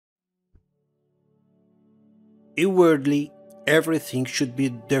Inwardly, everything should be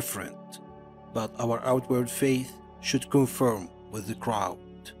different, but our outward faith should conform with the crowd.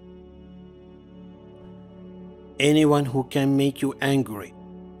 Anyone who can make you angry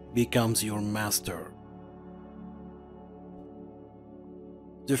becomes your master.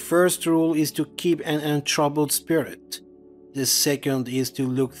 The first rule is to keep an untroubled spirit. The second is to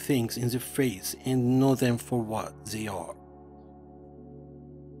look things in the face and know them for what they are.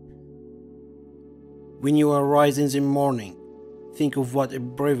 When you arise in the morning, think of what a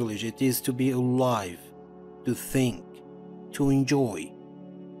privilege it is to be alive, to think, to enjoy,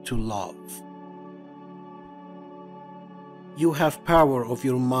 to love. You have power of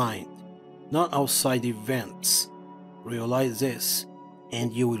your mind, not outside events. Realize this,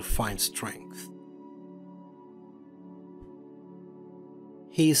 and you will find strength.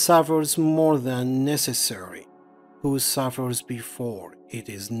 He suffers more than necessary, who suffers before it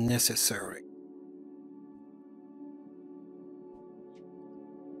is necessary.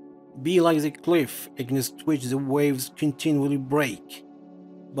 Be like the cliff against which the waves continually break,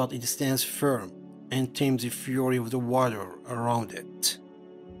 but it stands firm and tames the fury of the water around it.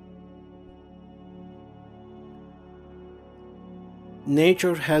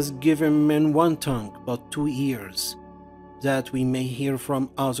 Nature has given men one tongue but 2 ears, that we may hear from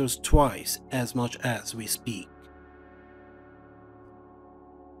others twice as much as we speak.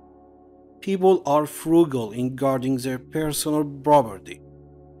 People are frugal in guarding their personal property,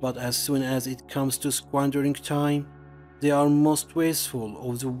 but as soon as it comes to squandering time, they are most wasteful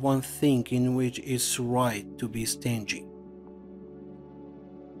of the one thing in which it's right to be stingy.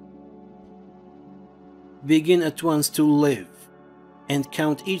 Begin at once to live, and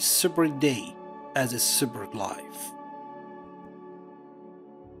count each separate day as a separate life.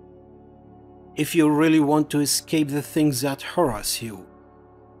 If you really want to escape the things that harass you,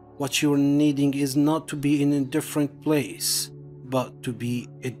 what you're needing is not to be in a different place, but to be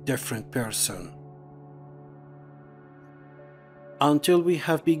a different person. Until we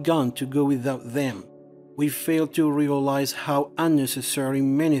have begun to go without them, we fail to realize how unnecessary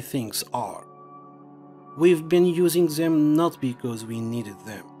many things are. We've been using them not because we needed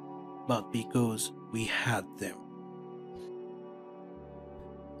them, but because we had them.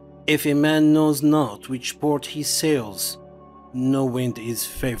 If a man knows not which port he sails, no wind is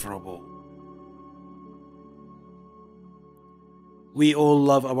favorable. We all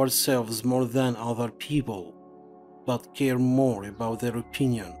love ourselves more than other people, but care more about their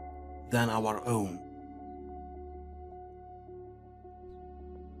opinion than our own.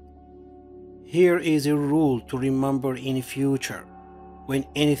 Here is a rule to remember in future, when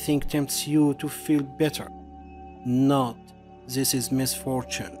anything tempts you to feel better, not "this is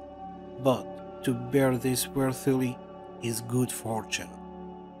misfortune," but to bear this worthily is good fortune.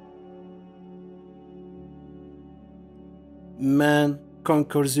 Man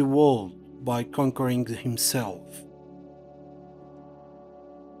conquers the world by conquering himself.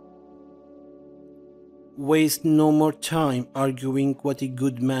 Waste no more time arguing what a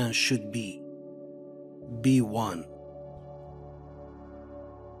good man should be. Be one.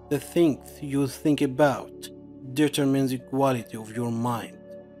 The things you think about determines the quality of your mind.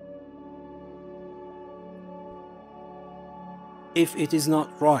 If it is not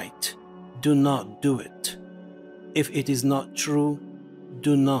right, do not do it. If it is not true,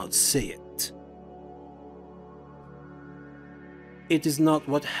 do not say it. It is not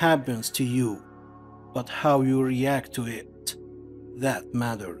what happens to you, but how you react to it that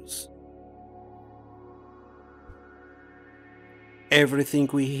matters. Everything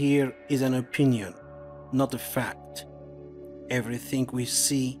we hear is an opinion, not a fact. Everything we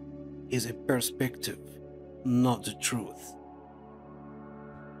see is a perspective, not the truth.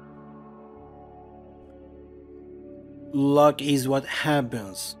 Luck is what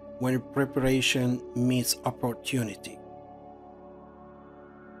happens when preparation meets opportunity.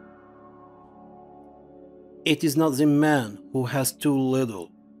 It is not the man who has too little,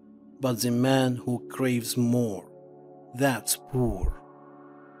 but the man who craves more. That's poor.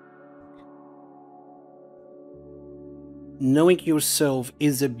 Knowing yourself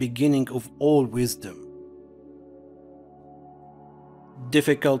is the beginning of all wisdom.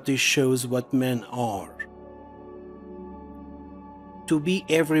 Difficulty shows what men are. To be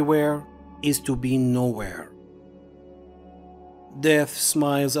everywhere is to be nowhere. Death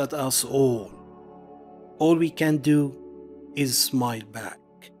smiles at us all. All we can do is smile back.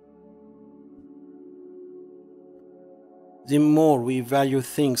 The more we value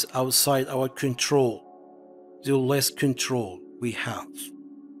things outside our control, the less control we have.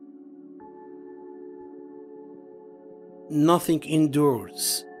 Nothing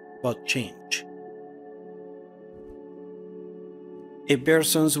endures but change. A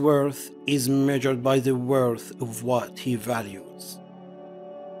person's worth is measured by the worth of what he values.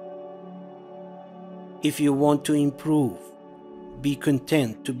 If you want to improve, be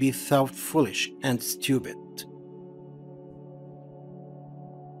content to be thought foolish and stupid.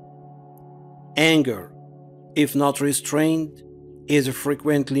 Anger, if not restrained, is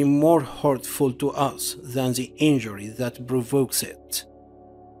frequently more hurtful to us than the injury that provokes it.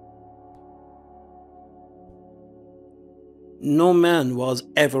 No man was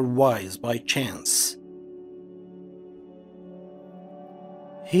ever wise by chance.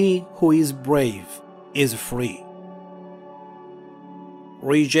 He who is brave is free.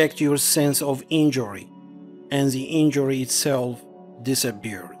 Reject your sense of injury, and the injury itself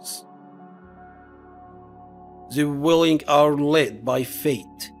disappears. The willing are led by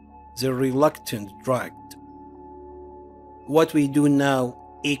fate, the reluctant dragged. What we do now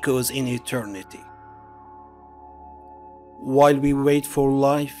echoes in eternity. While we wait for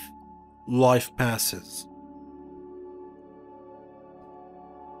life, life passes.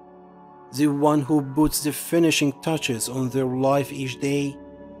 The one who puts the finishing touches on their life each day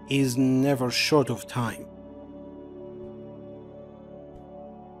is never short of time.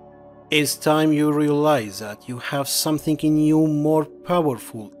 It's time you realize that you have something in you more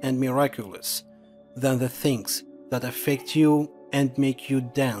powerful and miraculous than the things that affect you and make you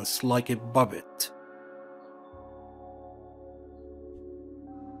dance like a puppet.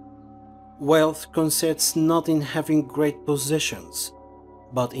 Wealth consists not in having great possessions,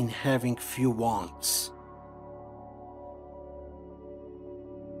 but in having few wants.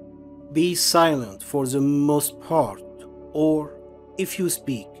 Be silent for the most part, or, if you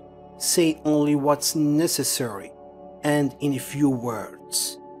speak, say only what's necessary and in a few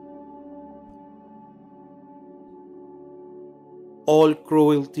words. All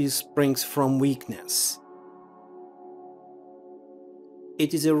cruelty springs from weakness.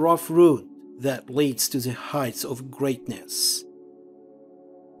 It is a rough road that leads to the heights of greatness.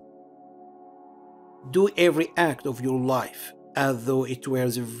 Do every act of your life as though it were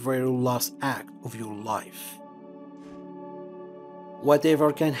the very last act of your life.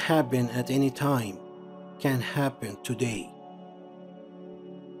 Whatever can happen at any time can happen today.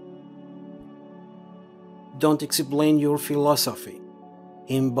 Don't explain your philosophy,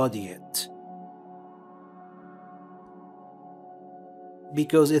 embody it.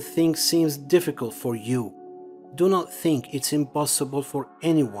 Because a thing seems difficult for you, do not think it's impossible for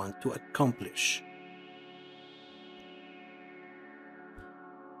anyone to accomplish.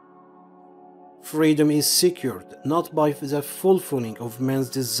 Freedom is secured not by the fulfilling of man's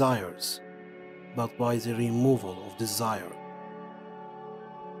desires, but by the removal of desire.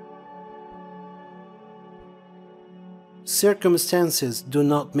 Circumstances do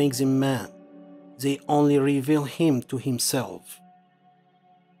not make the man, they only reveal him to himself.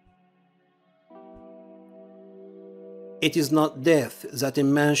 It is not death that a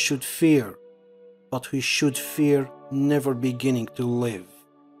man should fear, but he should fear never beginning to live.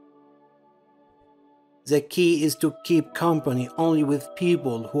 The key is to keep company only with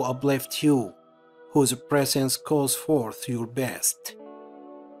people who uplift you, whose presence calls forth your best.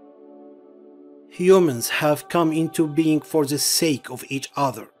 Humans have come into being for the sake of each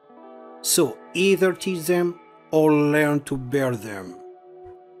other, so either teach them or learn to bear them.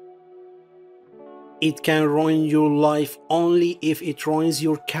 It can ruin your life only if it ruins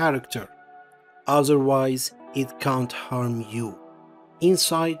your character, otherwise it can't harm you,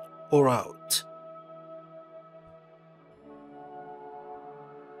 inside or out.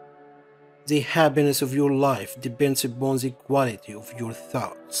 The happiness of your life depends upon the quality of your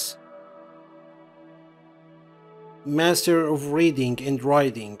thoughts. Master of reading and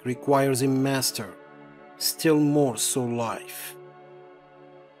writing requires a master, still more so life.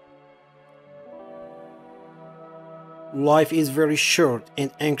 Life is very short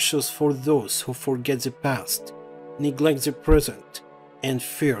and anxious for those who forget the past, neglect the present, and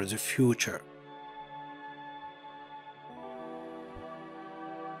fear the future.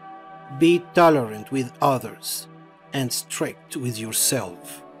 Be tolerant with others and strict with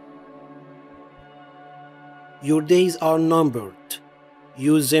yourself. Your days are numbered.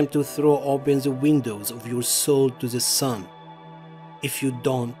 Use them to throw open the windows of your soul to the sun. If you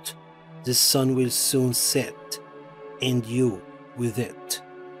don't, the sun will soon set, and you with it.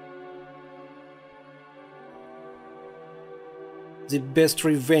 The best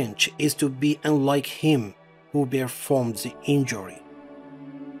revenge is to be unlike him who performed the injury.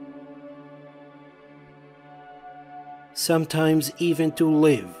 Sometimes even to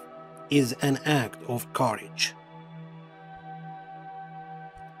live is an act of courage.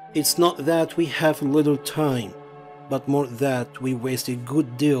 It's not that we have little time, but more that we waste a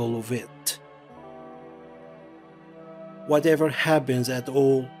good deal of it. Whatever happens at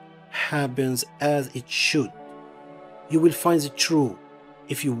all happens as it should. You will find the truth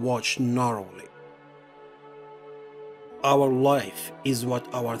if you watch narrowly. Our life is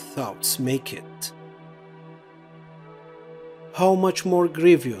what our thoughts make it. How much more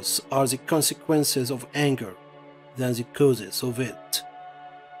grievous are the consequences of anger than the causes of it?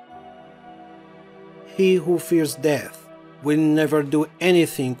 He who fears death will never do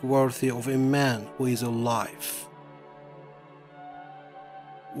anything worthy of a man who is alive.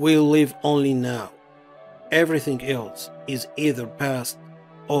 We live only now. Everything else is either past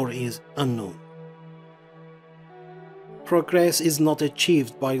or is unknown. Progress is not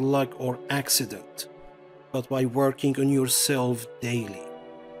achieved by luck or accident, but by working on yourself daily.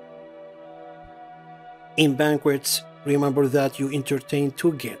 In banquets, remember that you entertain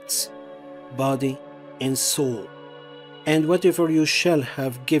two guests, body and soul, and whatever you shall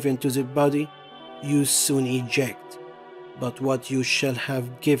have given to the body, you soon eject, but what you shall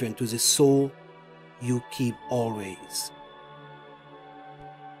have given to the soul, you keep always.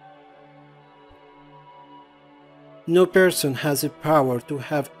 No person has the power to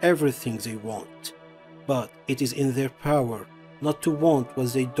have everything they want, but it is in their power not to want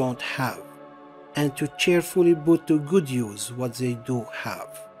what they don't have, and to cheerfully put to good use what they do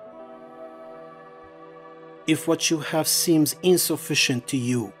have. If what you have seems insufficient to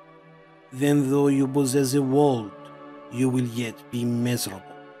you, then though you possess the world, you will yet be miserable.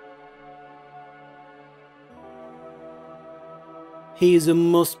 He is the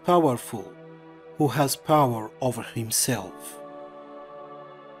most powerful who has power over himself.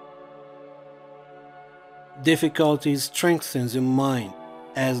 Difficulty strengthens the mind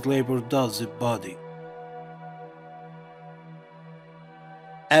as labor does the body.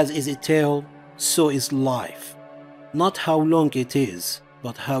 As is a tale, so is life. Not how long it is,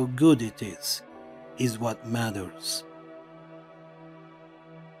 but how good it is what matters.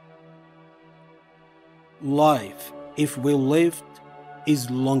 Life, if well lived, is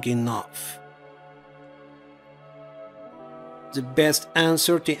long enough. The best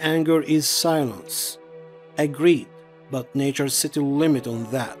answer to anger is silence. Agreed, but nature set a limit on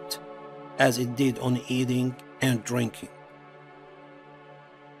that, as it did on eating and drinking.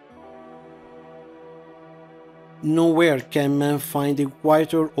 Nowhere can man find a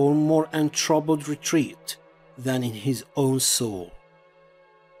quieter or more untroubled retreat than in his own soul.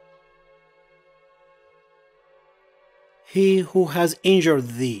 He who has injured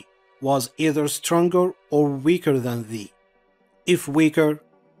thee was either stronger or weaker than thee. If weaker,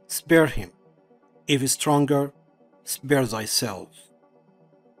 spare him. If stronger, spare thyself.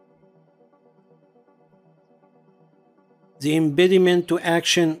 The impediment to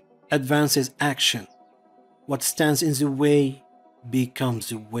action advances action. What stands in the way becomes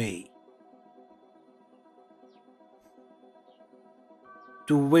the way.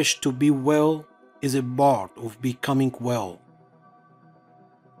 To wish to be well is a part of becoming well.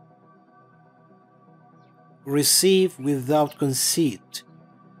 Receive without conceit,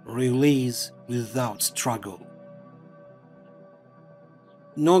 release without struggle.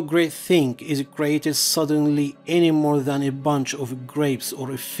 No great thing is created suddenly any more than a bunch of grapes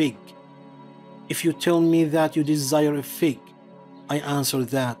or a fig. If you tell me that you desire a fig, I answer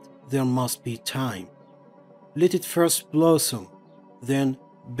that there must be time. Let it first blossom, then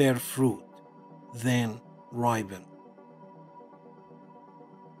bear fruit, then ripen.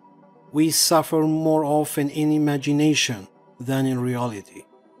 We suffer more often in imagination than in reality.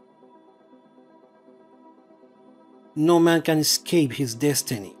 No man can escape his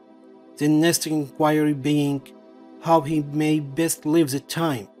destiny, the next inquiry being how he may best live the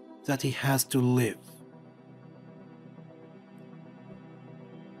time that he has to live.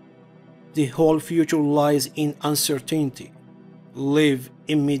 The whole future lies in uncertainty. Live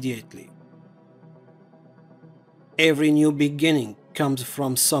immediately. Every new beginning comes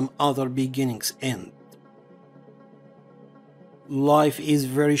from some other beginning's end. Life is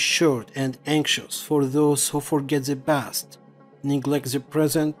very short and anxious for those who forget the past, neglect the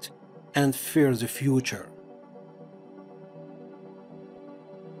present, and fear the future.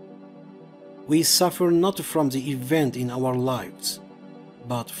 We suffer not from the event in our lives,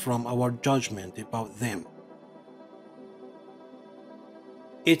 but from our judgment about them.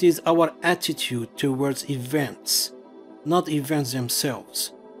 It is our attitude towards events, not events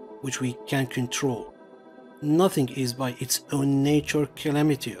themselves, which we can control. Nothing is by its own nature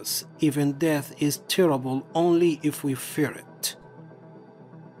calamitous. Even death is terrible only if we fear it.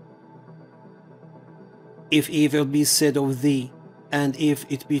 If evil be said of thee, and if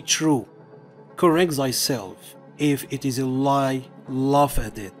it be true, correct thyself If it is a lie, laugh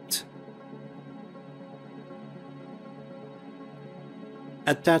at it.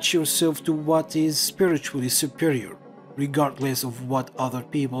 Attach yourself to what is spiritually superior, regardless of what other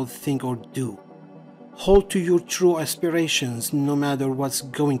people think or do. Hold to your true aspirations no matter what's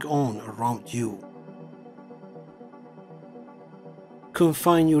going on around you.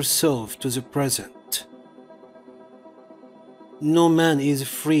 Confine yourself to the present. No man is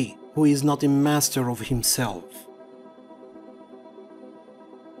free who is not a master of himself.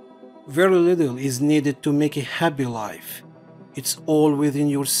 Very little is needed to make a happy life. It's all within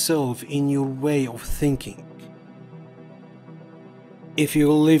yourself, in your way of thinking. If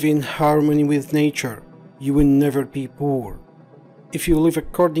you live in harmony with nature, you will never be poor. If you live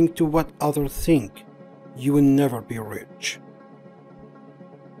according to what others think, you will never be rich.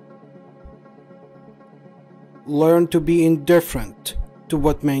 Learn to be indifferent to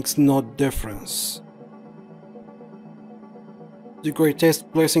what makes no difference. The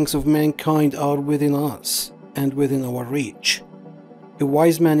greatest blessings of mankind are within us and within our reach. A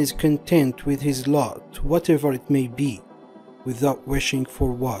wise man is content with his lot, whatever it may be, without wishing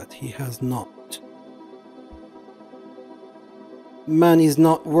for what he has not. Man is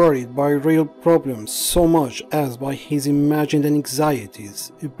not worried by real problems so much as by his imagined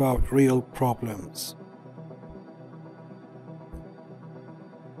anxieties about real problems.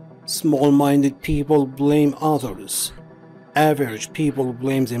 Small-minded people blame others. Average people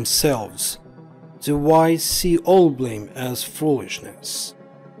blame themselves. The wise see all blame as foolishness.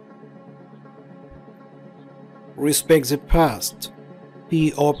 Respect the past.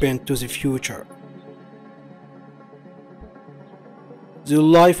 Be open to the future. The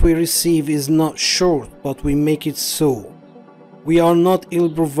life we receive is not short, but we make it so. We are not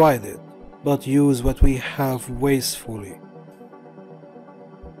ill-provided, but use what we have wastefully.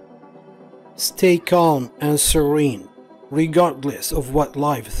 Stay calm and serene, regardless of what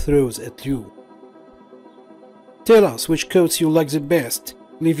life throws at you. Tell us which quotes you like the best.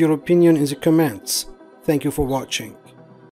 Leave your opinion in the comments. Thank you for watching.